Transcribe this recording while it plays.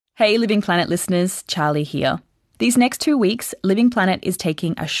Hey Living Planet listeners, Charlie here. These next 2 weeks, Living Planet is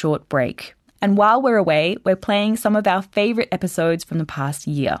taking a short break. And while we're away, we're playing some of our favourite episodes from the past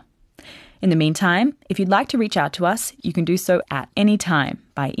year. In the meantime, if you'd like to reach out to us, you can do so at any time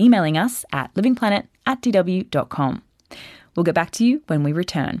by emailing us at livingplanet@dw.com. We'll get back to you when we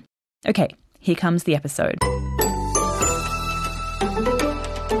return. Okay, here comes the episode.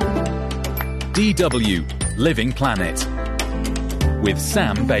 DW Living Planet with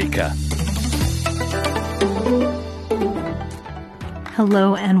Sam Baker.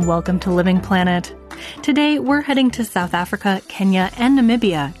 Hello and welcome to Living Planet. Today we're heading to South Africa, Kenya, and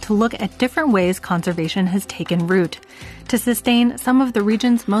Namibia to look at different ways conservation has taken root to sustain some of the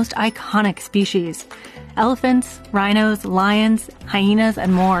region's most iconic species: elephants, rhinos, lions, hyenas,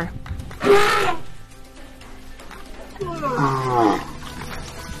 and more.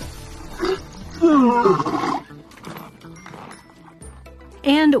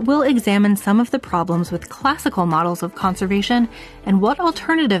 And we'll examine some of the problems with classical models of conservation and what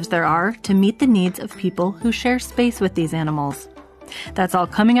alternatives there are to meet the needs of people who share space with these animals. That's all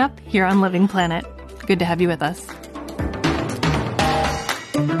coming up here on Living Planet. Good to have you with us.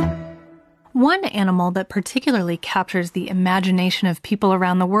 One animal that particularly captures the imagination of people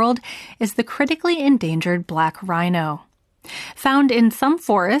around the world is the critically endangered black rhino. Found in some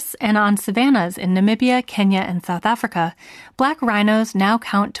forests and on savannas in Namibia, Kenya, and South Africa, black rhinos now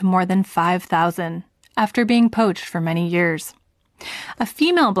count to more than 5,000, after being poached for many years. A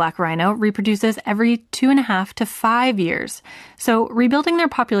female black rhino reproduces every 2.5 to 5 years, so rebuilding their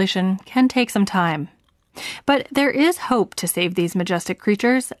population can take some time. But there is hope to save these majestic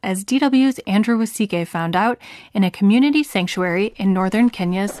creatures, as DW's Andrew Wasike found out in a community sanctuary in northern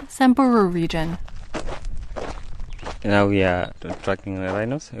Kenya's Samburu region. Now we are tracking the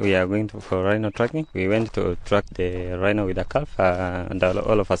rhinos. We are going for rhino tracking. We went to track the rhino with a calf, and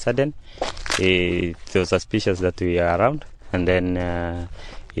all of a sudden, it was suspicious that we are around. And then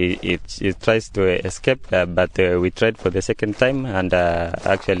it tries to escape, but we tried for the second time, and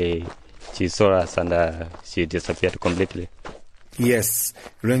actually she saw us and she disappeared completely. Yes,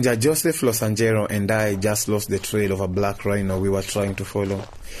 Ranger Joseph Losanjero and I just lost the trail of a black rhino we were trying to follow.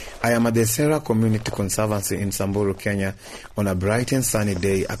 I am at the Sera Community Conservancy in Samburu, Kenya, on a bright and sunny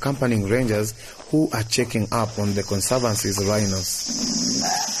day, accompanying rangers who are checking up on the Conservancy's rhinos.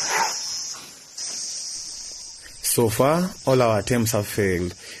 So far, all our attempts have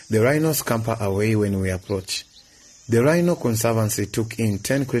failed. The rhinos scamper away when we approach. The Rhino Conservancy took in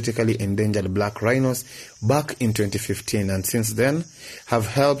 10 critically endangered black rhinos back in 2015 and since then have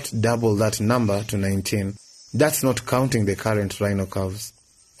helped double that number to 19. That's not counting the current rhino calves,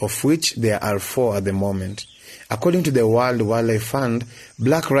 of which there are 4 at the moment. According to the World Wildlife Fund,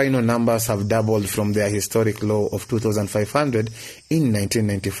 black rhino numbers have doubled from their historic low of 2,500 in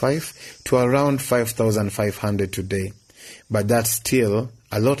 1995 to around 5,500 today. But that's still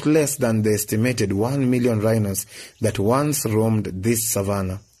a lot less than the estimated 1 million rhinos that once roamed this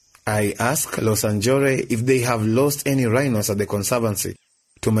savanna. I asked Losanjore if they have lost any rhinos at the Conservancy.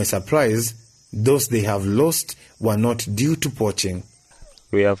 To my surprise, those they have lost were not due to poaching.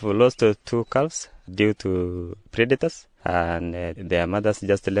 We have lost 2 calves due to predators, and their mothers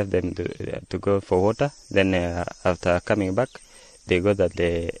just left them to go for water. Then after coming back, they got that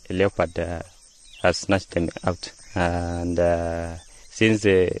the leopard has snatched them out. And since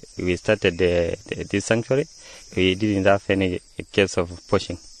we started this sanctuary, we didn't have any case of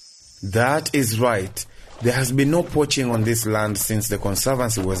poaching. That is right. There has been no poaching on this land since the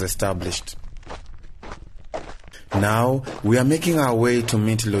Conservancy was established. Now, we are making our way to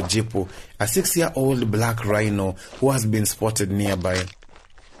meet Lojipu, a 6-year-old black rhino who has been spotted nearby.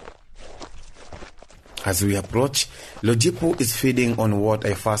 As we approach, Lojipu is feeding on what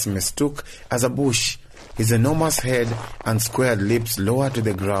I first mistook as a bush. His enormous head and squared lips lower to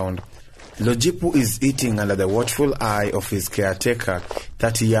the ground. Lojipu is eating under the watchful eye of his caretaker,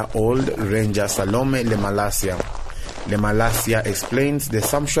 30-year-old Ranger Salome Lemalasia. Lemalasia explains the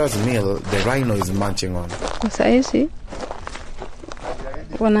sumptuous meal the rhino is munching on.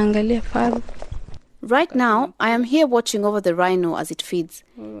 Right now, I am here watching over the rhino as it feeds.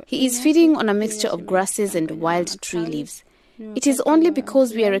 He is feeding on a mixture of grasses and wild tree leaves. It is only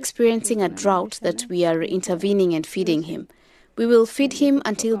because we are experiencing a drought that we are intervening and feeding him. We will feed him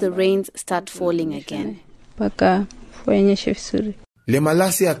until the rains start falling again.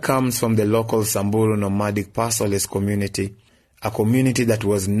 Lemalasia comes from the local Samburu nomadic pastoralist community. a community that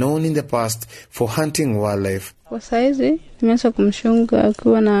was known in the past for hunting wildlife. I started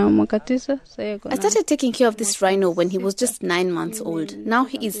taking care of this rhino when he was just 9 months old. Now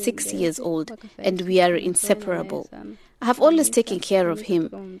he is 6 years old, and we are inseparable. I have always taken care of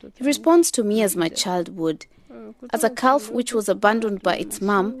him. He responds to me as my child would. As a calf which was abandoned by its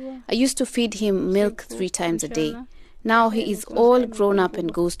mom, I used to feed him milk 3 times a day. Now he is all grown up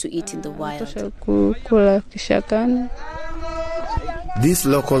and goes to eat in the wild. This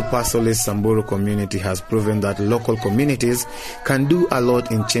local pastoralist Samburu community has proven that local communities can do a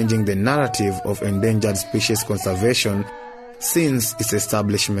lot in changing the narrative of endangered species conservation. Since its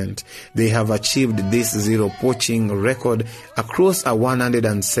establishment, they have achieved this zero poaching record across a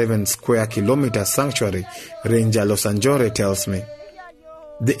 107 square kilometer sanctuary, Ranger Losanjore tells me.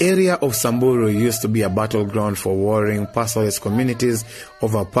 The area of Samburu used to be a battleground for warring pastoralist communities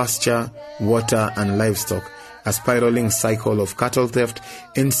over pasture, water and livestock. A spiraling cycle of cattle theft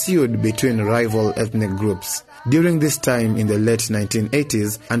ensued between rival ethnic groups. During this time in the late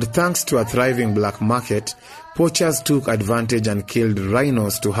 1980s, and thanks to a thriving black market, poachers took advantage and killed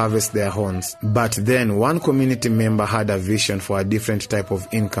rhinos to harvest their horns. But then one community member had a vision for a different type of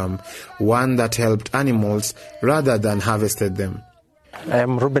income, one that helped animals rather than harvested them. I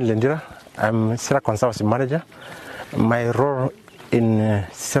am Ruben Lendira. I'm Sierra Conservancy Manager. My role in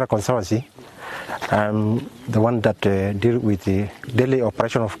Sierra Conservancy, I'm the one that deal with the daily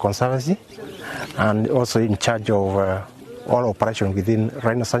operation of Conservancy and also in charge of all operation within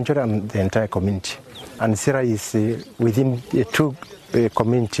Rhino Sanctuary and the entire community. And Sierra is within the 2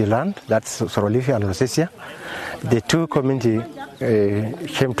 community land, that's Sorolifia and Rosesia. The 2 community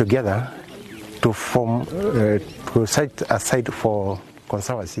came together to form, to set aside for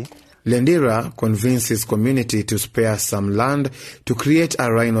Conservancy. Lendira convinced his community to spare some land to create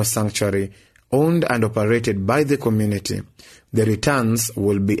a rhino sanctuary owned and operated by the community. The returns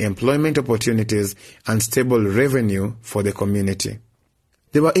will be employment opportunities and stable revenue for the community.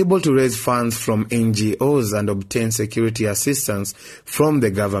 They were able to raise funds from NGOs and obtain security assistance from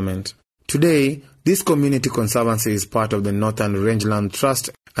the government. Today, this community conservancy is part of the Northern Rangeland Trust,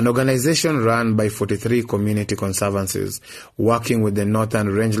 an organization run by 43 community conservancies. Working with the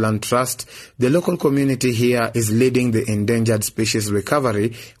Northern Rangeland Trust, the local community here is leading the endangered species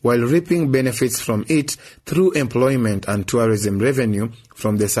recovery while reaping benefits from it through employment and tourism revenue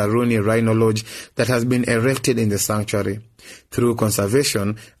from the Saruni Rhino Lodge that has been erected in the sanctuary. Through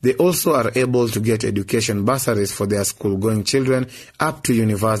conservation, they also are able to get education bursaries for their school-going children up to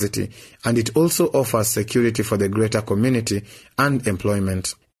university, and it also offers security for the greater community and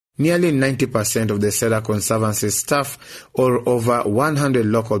employment. Nearly 90% of the Sierra Conservancy staff, or over 100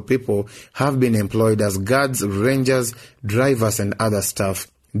 local people, have been employed as guards, rangers, drivers and other staff.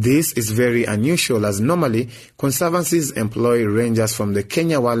 This is very unusual as normally conservancies employ rangers from the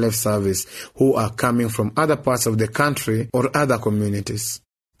Kenya Wildlife Service who are coming from other parts of the country or other communities.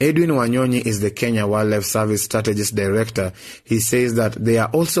 Edwin Wanyonyi is the Kenya Wildlife Service Strategist Director. He says that they are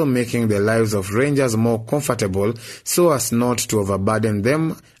also making the lives of rangers more comfortable so as not to overburden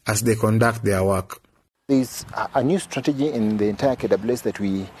them as they conduct their work. There is a new strategy in the entire KWS that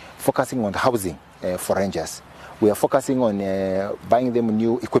we focusing on housing for rangers. We are focusing on buying them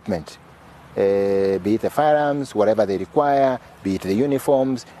new equipment, be it the firearms, whatever they require, be it the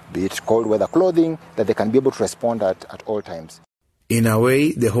uniforms, be it cold weather clothing, that they can be able to respond at all times. In a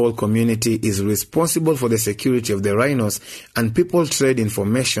way, the whole community is responsible for the security of the rhinos, and people trade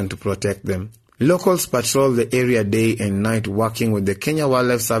information to protect them. Locals patrol the area day and night, working with the Kenya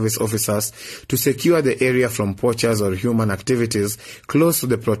Wildlife Service officers to secure the area from poachers or human activities close to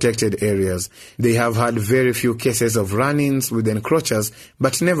the protected areas. They have had very few cases of run-ins with encroachers,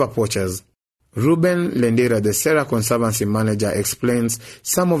 but never poachers. Ruben Lendira, the Sierra Conservancy Manager, explains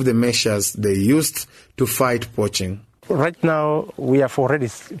some of the measures they used to fight poaching. Right now, we have already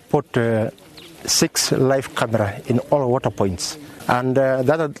put 6 live cameras in all water points. And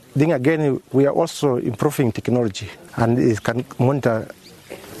the other thing again, we are also improving technology, and it can monitor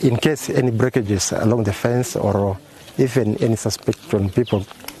in case any breakages along the fence or even any suspect on people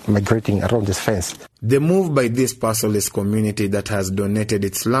migrating around this fence. The move by this pastoralist community that has donated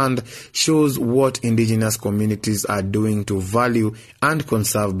its land shows what indigenous communities are doing to value and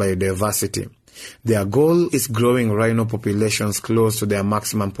conserve biodiversity. Their goal is growing rhino populations close to their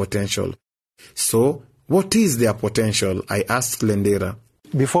maximum potential. So, what is their potential? I asked Lendira.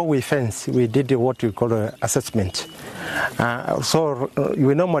 Before we fence, we did what we call assessment. So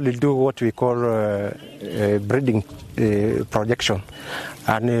we normally do what we call breeding projection.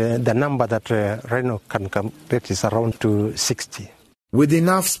 And the number that rhino can come back is around to 60. With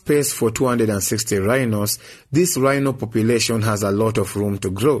enough space for 260 rhinos, this rhino population has a lot of room to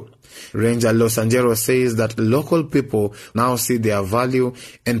grow. Ranger Los Angeles says that local people now see their value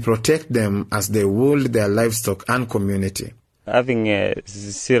and protect them as they wool their livestock and community. Having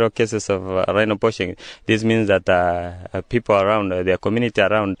 0 cases of rhino poaching, this means that people around, their community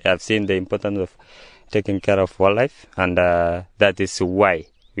around, have seen the importance of taking care of wildlife, and that is why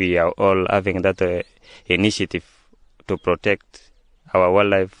we are all having that initiative to protect our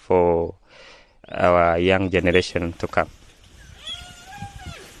wildlife for our young generation to come.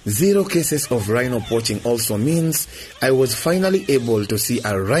 0 cases of rhino poaching also means I was finally able to see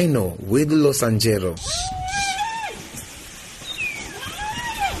a rhino with Los Angeles.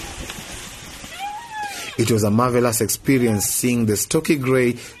 It was a marvelous experience seeing the stocky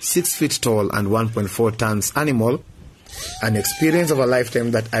grey, 6 feet tall and 1.4 tons animal, an experience of a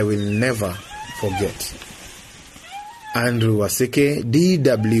lifetime that I will never forget. Andrew Wasike,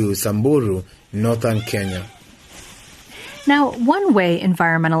 DW, Samburu, Northern Kenya. Now, one way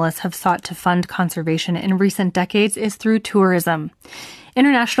environmentalists have sought to fund conservation in recent decades is through tourism.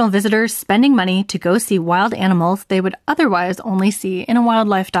 International visitors spending money to go see wild animals they would otherwise only see in a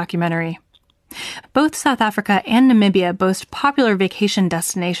wildlife documentary. Both South Africa and Namibia boast popular vacation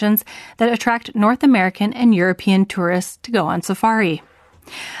destinations that attract North American and European tourists to go on safari.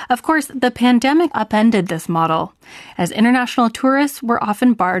 Of course, the pandemic upended this model, as international tourists were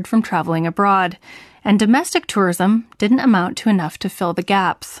often barred from traveling abroad, and domestic tourism didn't amount to enough to fill the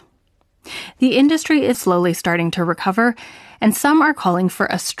gaps. The industry is slowly starting to recover, and some are calling for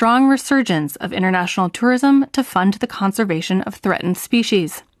a strong resurgence of international tourism to fund the conservation of threatened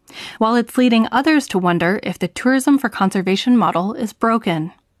species, while it's leading others to wonder if the tourism for conservation model is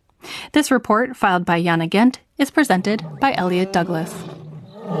broken. This report, filed by Jana Gent, is presented by Elliot Douglas.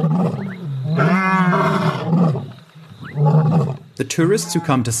 The tourists who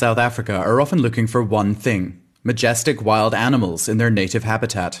come to South Africa are often looking for one thing: majestic wild animals in their native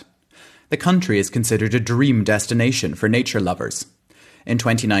habitat. The country is considered a dream destination for nature lovers. In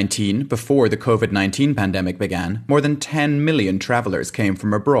 2019, before the COVID-19 pandemic began, more than 10 million travellers came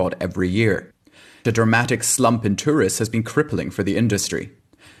from abroad every year. The dramatic slump in tourists has been crippling for the industry.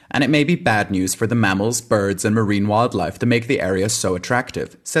 And it may be bad news for the mammals, birds and marine wildlife that make the area so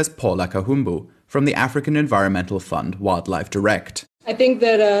attractive, says Paula Kahumbu from the African Environmental Fund Wildlife Direct. I think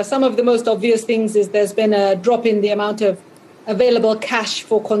that some of the most obvious things is there's been a drop in the amount of available cash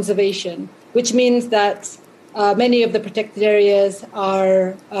for conservation, which means that many of the protected areas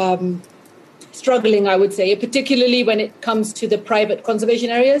are struggling, I would say, particularly when it comes to the private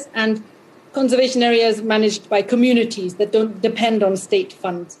conservation areas and conservation areas managed by communities that don't depend on state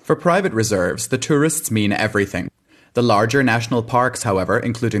funds. For private reserves, the tourists mean everything. The larger national parks, however,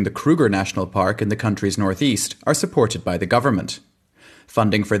 including the Kruger National Park in the country's northeast, are supported by the government.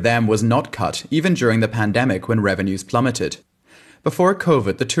 Funding for them was not cut, even during the pandemic when revenues plummeted. Before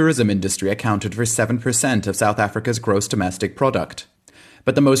COVID, the tourism industry accounted for 7% of South Africa's gross domestic product.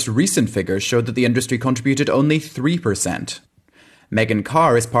 But the most recent figures showed that the industry contributed only 3%. Megan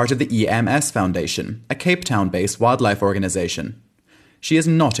Carr is part of the EMS Foundation, a Cape Town-based wildlife organisation. She is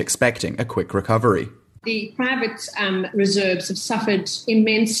not expecting a quick recovery. The private reserves have suffered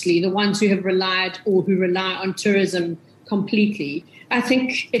immensely, the ones who have relied or who rely on tourism completely. I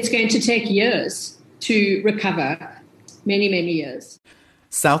think it's going to take years to recover, many, many years.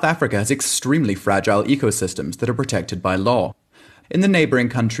 South Africa has extremely fragile ecosystems that are protected by law. In the neighbouring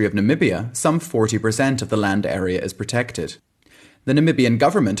country of Namibia, some 40% of the land area is protected. The Namibian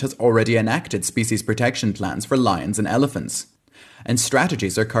government has already enacted species protection plans for lions and elephants, and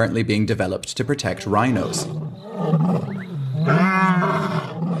strategies are currently being developed to protect rhinos.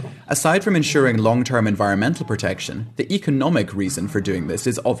 Aside from ensuring long-term environmental protection, the economic reason for doing this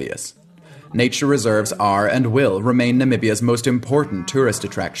is obvious. Nature reserves are and will remain Namibia's most important tourist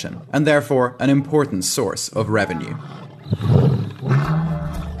attraction, and therefore an important source of revenue.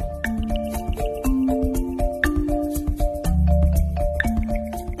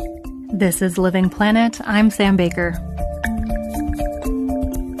 This is Living Planet. I'm Sam Baker.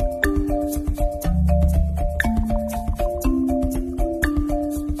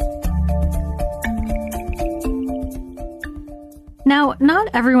 Now, not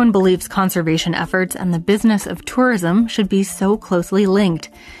everyone believes conservation efforts and the business of tourism should be so closely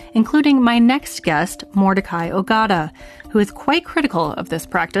linked, including my next guest, Mordecai Ogada, who is quite critical of this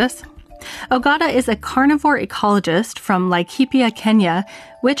practice. Ogada is a carnivore ecologist from Laikipia, Kenya,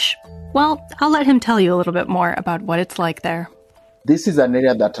 which, well, I'll let him tell you a little bit more about what it's like there. This is an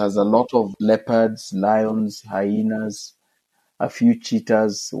area that has a lot of leopards, lions, hyenas, a few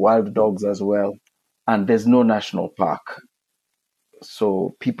cheetahs, wild dogs as well, and there's no national park.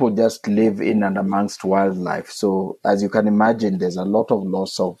 So people just live in and amongst wildlife. So as you can imagine, there's a lot of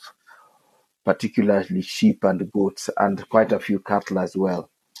loss of particularly sheep and goats and quite a few cattle as well.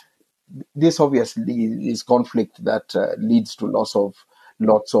 This obviously is conflict that leads to lots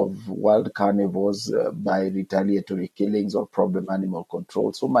of wild carnivores by retaliatory killings or problem animal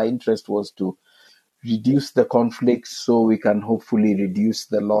control. So my interest was to reduce the conflict so we can hopefully reduce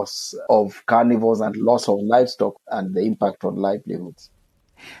the loss of carnivores and loss of livestock and the impact on livelihoods.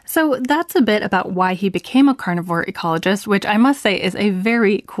 So that's a bit about why he became a carnivore ecologist, which I must say is a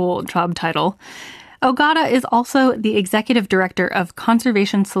very cool job title. Ogada is also the executive director of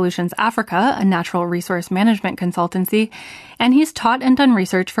Conservation Solutions Africa, a natural resource management consultancy, and he's taught and done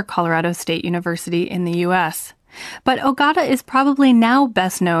research for Colorado State University in the U.S. But Ogada is probably now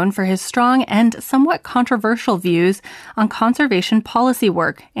best known for his strong and somewhat controversial views on conservation policy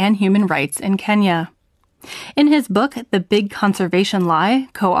work and human rights in Kenya. In his book, The Big Conservation Lie,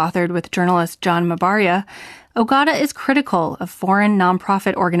 co-authored with journalist John Mabaria, Ogada is critical of foreign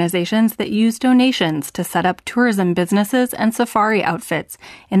nonprofit organizations that use donations to set up tourism businesses and safari outfits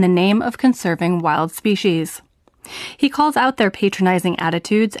in the name of conserving wild species. He calls out their patronizing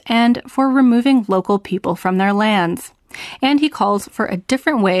attitudes and for removing local people from their lands. And he calls for a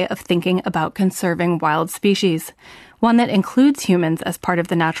different way of thinking about conserving wild species, one that includes humans as part of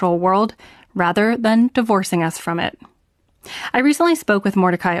the natural world rather than divorcing us from it. I recently spoke with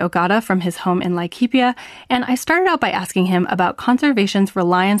Mordecai Ogada from his home in Laikipia, and I started out by asking him about conservation's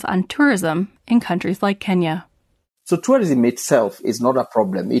reliance on tourism in countries like Kenya. So tourism itself is not a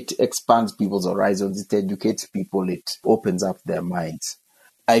problem. It expands people's horizons, it educates people, it opens up their minds.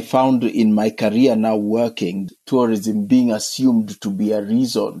 I found in my career now working, tourism being assumed to be a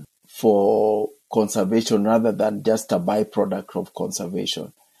reason for conservation rather than just a byproduct of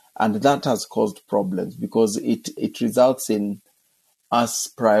conservation. And that has caused problems because it results in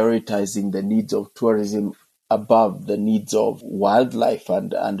us prioritizing the needs of tourism above the needs of wildlife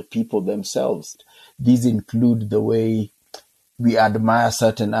and people themselves. These include the way we admire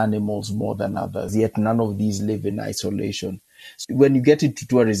certain animals more than others, yet none of these live in isolation. So when you get into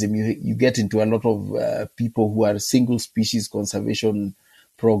tourism, you get into a lot of people who are single species conservation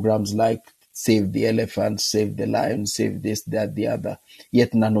programs like save the elephant, save the lion, save this, that, the other.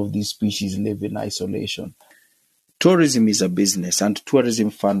 Yet none of these species live in isolation. Tourism is a business, and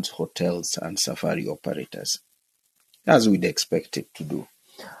tourism funds hotels and safari operators, as we'd expect it to do.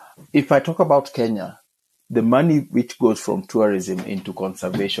 If I talk about Kenya, the money which goes from tourism into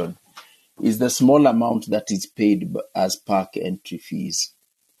conservation is the small amount that is paid as park entry fees.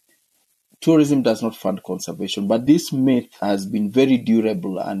 Tourism does not fund conservation, but this myth has been very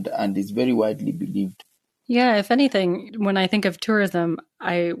durable and is very widely believed. Yeah, if anything, when I think of tourism,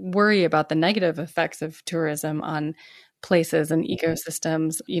 I worry about the negative effects of tourism on places and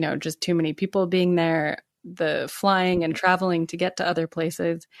ecosystems, just too many people being there, the flying and traveling to get to other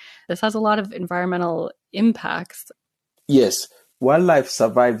places. This has a lot of environmental impacts. Yes, wildlife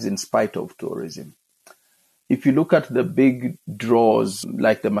survives in spite of tourism. If you look at the big draws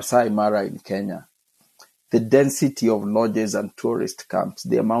like the Masai Mara in Kenya, the density of lodges and tourist camps,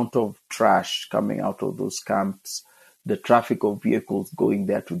 the amount of trash coming out of those camps, the traffic of vehicles going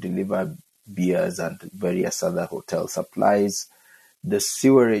there to deliver beers and various other hotel supplies, the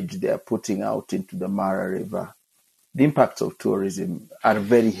sewerage they are putting out into the Mara River, the impacts of tourism are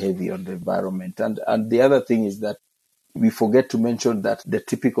very heavy on the environment. And the other thing is that we forget to mention that the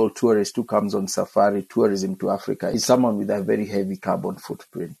typical tourist who comes on safari tourism to Africa is someone with a very heavy carbon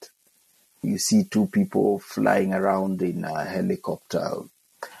footprint. You see two people flying around in a helicopter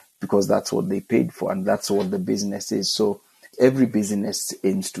because that's what they paid for and that's what the business is. So every business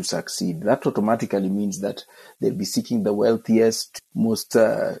aims to succeed. That automatically means that they'll be seeking the wealthiest, most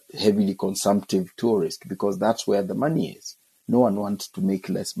heavily consumptive tourist because that's where the money is. No one wants to make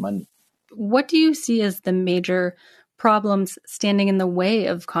less money. What do you see as the major problems standing in the way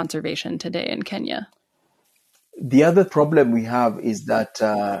of conservation today in Kenya? The other problem we have is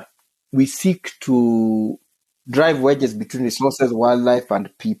that we seek to drive wedges between resources, wildlife,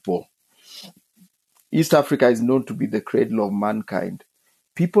 and people. East Africa is known to be the cradle of mankind.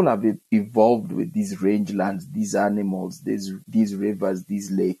 People have evolved with these rangelands, these animals, these rivers, these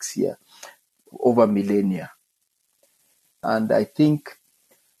lakes here over millennia. And I think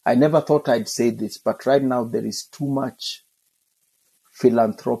I never thought I'd say this, but right now there is too much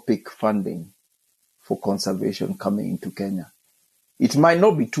philanthropic funding for conservation coming into Kenya. It might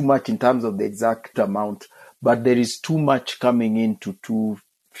not be too much in terms of the exact amount, but there is too much coming into too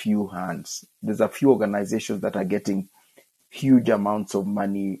few hands. There's a few organizations that are getting huge amounts of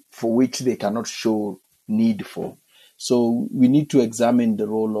money for which they cannot show need for. So we need to examine the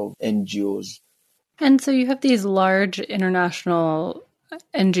role of NGOs. And so you have these large international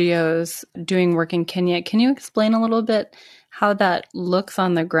NGOs doing work in Kenya. Can you explain a little bit how that looks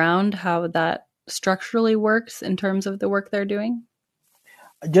on the ground, how that structurally works in terms of the work they're doing?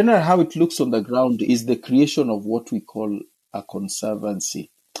 Generally, how it looks on the ground is the creation of what we call a conservancy.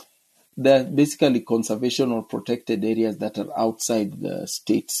 They're basically conservation or protected areas that are outside the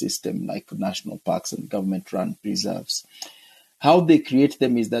state system, like national parks and government-run preserves. How they create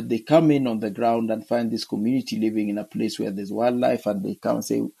them is that they come in on the ground and find this community living in a place where there's wildlife, and they come and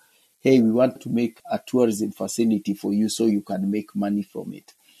say, hey, we want to make a tourism facility for you so you can make money from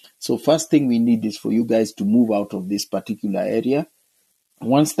it. So first thing we need is for you guys to move out of this particular area.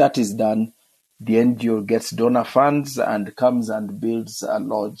 Once that is done, the NGO gets donor funds and comes and builds a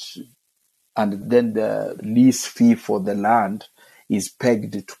lodge. And then the lease fee for the land is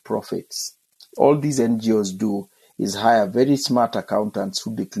pegged to profits. All these NGOs do is hire very smart accountants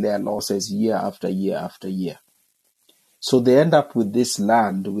who declare losses year after year after year. So they end up with this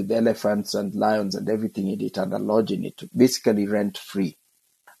land with elephants and lions and everything in it and a lodge in it, basically rent-free.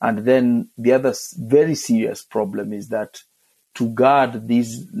 And then the other very serious problem is that to guard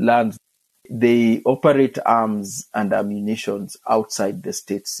these lands, they operate arms and ammunitions outside the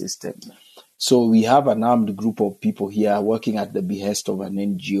state system. So we have an armed group of people here working at the behest of an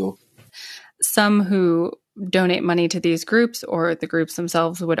NGO. Some who donate money to these groups or the groups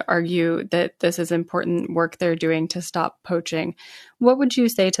themselves would argue that this is important work they're doing to stop poaching. What would you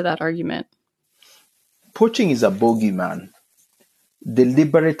say to that argument? Poaching is a bogeyman.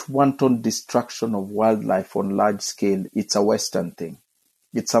 Deliberate wanton destruction of wildlife on large scale, it's a Western thing.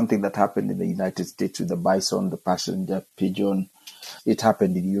 It's something that happened in the United States with the bison, the passenger pigeon. It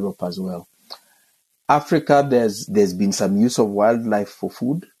happened in Europe as well. Africa, there's been some use of wildlife for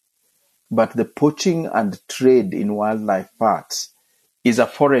food, but the poaching and trade in wildlife parts is a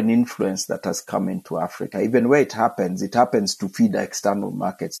foreign influence that has come into Africa. Even where it happens to feed external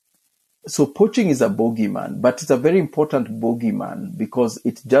markets. So poaching is a bogeyman, but it's a very important bogeyman because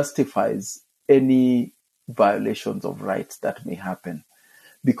it justifies any violations of rights that may happen.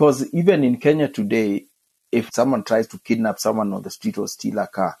 Because even in Kenya today, if someone tries to kidnap someone on the street or steal a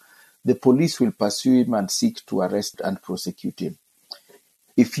car, the police will pursue him and seek to arrest and prosecute him.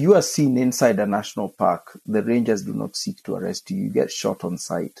 If you are seen inside a national park, the rangers do not seek to arrest you. You get shot on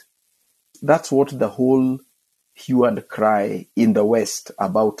sight. That's what the whole hue and cry in the West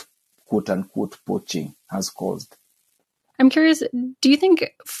about quote-unquote poaching has caused. I'm curious, do you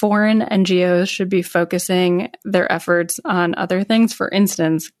think foreign NGOs should be focusing their efforts on other things? For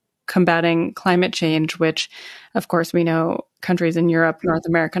instance, combating climate change, which, of course, we know countries in Europe, North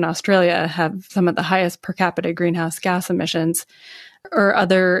America, and Australia have some of the highest per capita greenhouse gas emissions, or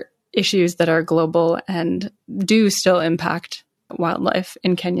other issues that are global and do still impact wildlife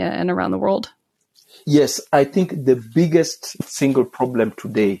in Kenya and around the world? Yes, I think the biggest single problem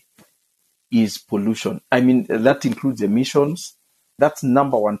today is pollution. I mean, that includes emissions. That's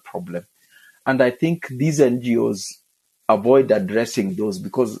number one problem. And I think these NGOs avoid addressing those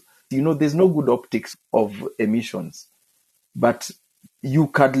because, there's no good optics of emissions. But you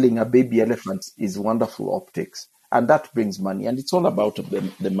cuddling a baby elephant is wonderful optics. And that brings money. And it's all about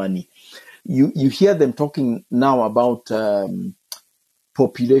the money. You hear them talking now about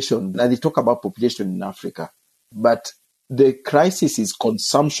population. And they talk about population in Africa. But the crisis is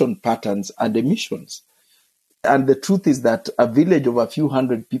consumption patterns and emissions. And the truth is that a village of a few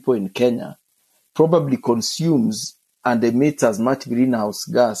hundred people in Kenya probably consumes and emits as much greenhouse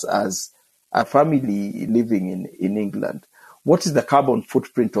gas as a family living in England. What is the carbon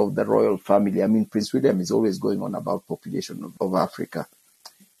footprint of the royal family? I mean, Prince William is always going on about population of Africa.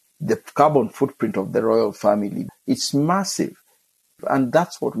 The carbon footprint of the royal family, it's massive. And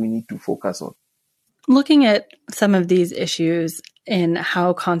that's what we need to focus on. Looking at some of these issues in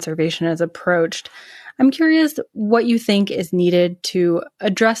how conservation is approached, I'm curious what you think is needed to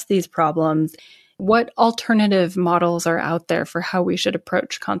address these problems. What alternative models are out there for how we should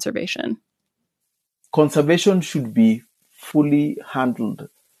approach conservation? Conservation should be fully handled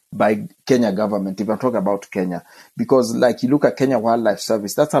by Kenya government, if I'm talking about Kenya. Because like you look at Kenya Wildlife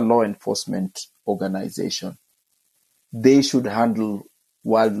Service, that's a law enforcement organization. They should handle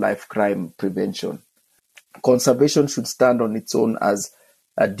wildlife crime prevention. Conservation should stand on its own as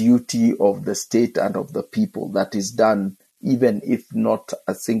a duty of the state and of the people that is done even if not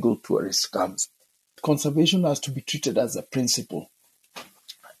a single tourist comes. Conservation has to be treated as a principle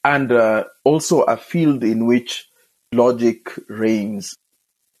and also a field in which logic reigns.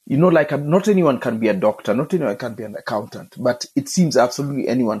 Not anyone can be a doctor, not anyone can be an accountant, but it seems absolutely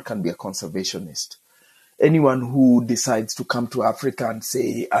anyone can be a conservationist. anyone who decides to come to Africa and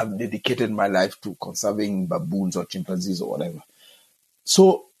say, I've dedicated my life to conserving baboons or chimpanzees or whatever.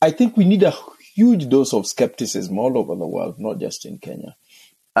 So I think we need a huge dose of skepticism all over the world, not just in Kenya.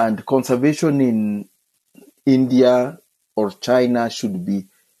 And conservation in India or China should be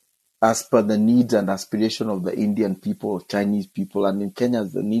as per the needs and aspirations of the Indian people, Chinese people, and in Kenya,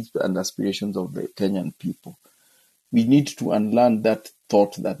 the needs and aspirations of the Kenyan people. We need to unlearn that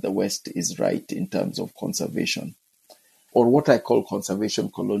thought that the West is right in terms of conservation, or what I call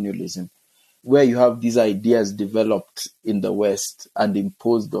conservation colonialism, where you have these ideas developed in the West and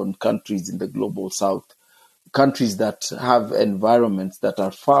imposed on countries in the global South, countries that have environments that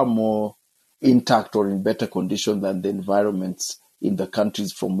are far more intact or in better condition than the environments in the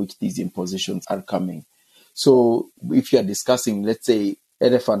countries from which these impositions are coming. So if you're discussing, let's say,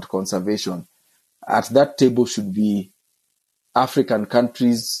 elephant conservation, at that table should be African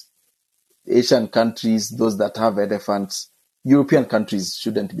countries, Asian countries, those that have elephants. European countries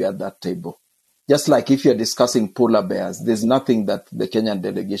shouldn't be at that table. Just like if you're discussing polar bears, there's nothing that the Kenyan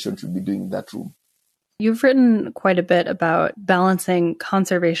delegation should be doing in that room. You've written quite a bit about balancing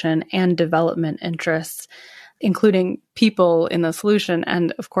conservation and development interests, including people in the solution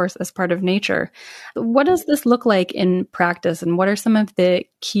and, of course, as part of nature. What does this look like in practice, and what are some of the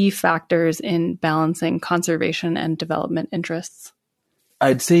key factors in balancing conservation and development interests?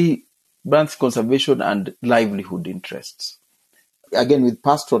 I'd say balance conservation and livelihood interests. Again, with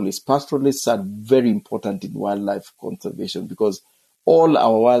pastoralists are very important in wildlife conservation because all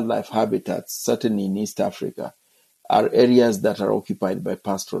our wildlife habitats, certainly in East Africa, are areas that are occupied by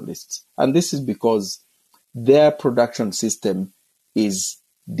pastoralists. And this is because their production system is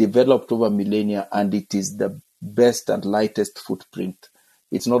developed over millennia and it is the best and lightest footprint.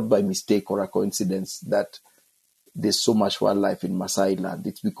 It's not by mistake or a coincidence that there's so much wildlife in Maasai land.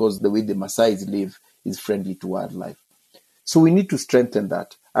 It's because the way the Maasais live is friendly to wildlife. So we need to strengthen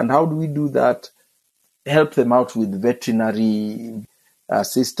that. And how do we do that? Help them out with veterinary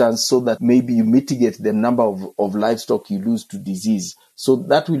assistance so that maybe you mitigate the number of livestock you lose to disease. So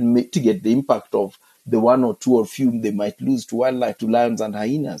that will mitigate the impact of the one or two or few they might lose to wildlife, to lions and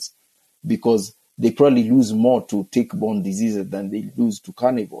hyenas, because they probably lose more to tick-borne diseases than they lose to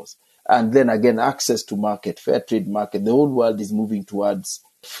carnivores. And then again, access to market, fair trade market. The whole world is moving towards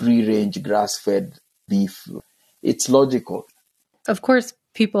free-range, grass-fed beef. It's logical. Of course,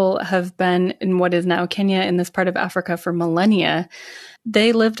 people have been in what is now Kenya, in this part of Africa, for millennia.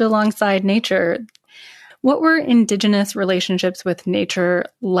 They lived alongside nature. What were indigenous relationships with nature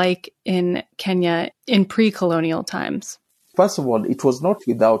like in Kenya in pre-colonial times? First of all, it was not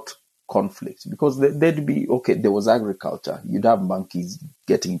without conflict because there'd be, there was agriculture. You'd have monkeys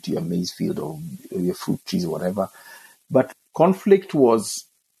getting into your maize field or your fruit trees or whatever. But conflict was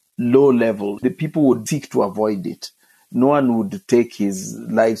low level. The people would seek to avoid it. No one would take his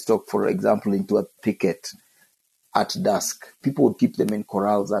livestock, for example, into a thicket at dusk. People would keep them in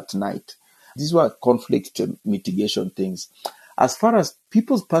corrals at night. These were conflict mitigation things. As far as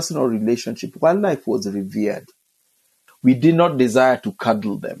people's personal relationship, wildlife was revered. We did not desire to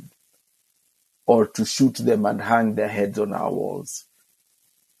cuddle them or to shoot them and hang their heads on our walls.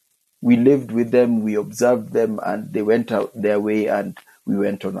 We lived with them, we observed them, and they went out their way and we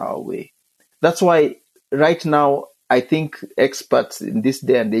went on our way. That's why right now, I think experts in this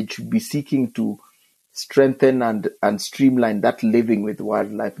day and age should be seeking to strengthen and streamline that living with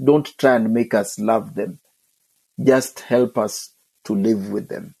wildlife. Don't try and make us love them. Just help us to live with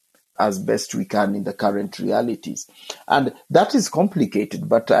them as best we can in the current realities. And that is complicated,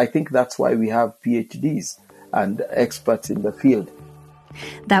 but I think that's why we have PhDs and experts in the field.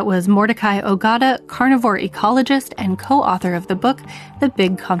 That was Mordecai Ogada, carnivore ecologist and co-author of the book, The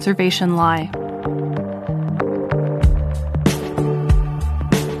Big Conservation Lie.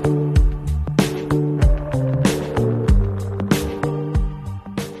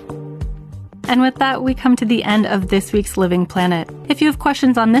 And with that, we come to the end of this week's Living Planet. If you have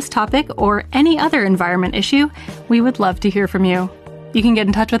questions on this topic or any other environment issue, we would love to hear from you. You can get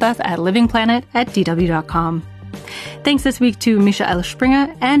in touch with us at livingplanet@dw.com. Thanks this week to Michael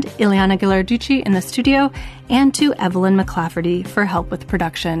Springer and Ileana Ghilarducci in the studio, and to Evelyn McClafferty for help with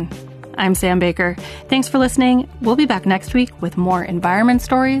production. I'm Sam Baker. Thanks for listening. We'll be back next week with more environment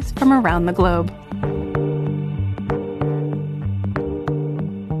stories from around the globe.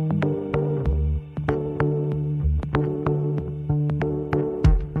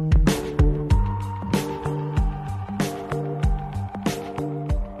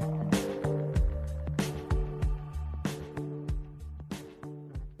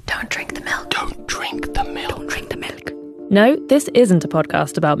 No, this isn't a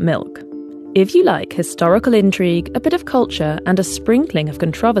podcast about milk. If you like historical intrigue, a bit of culture, and a sprinkling of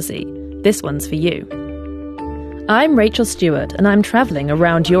controversy, this one's for you. I'm Rachel Stewart, and I'm travelling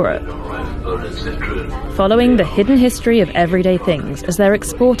around Europe, following the hidden history of everyday things as they're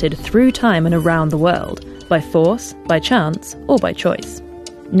exported through time and around the world, by force, by chance, or by choice.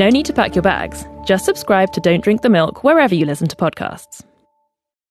 No need to pack your bags. Just subscribe to Don't Drink the Milk wherever you listen to podcasts.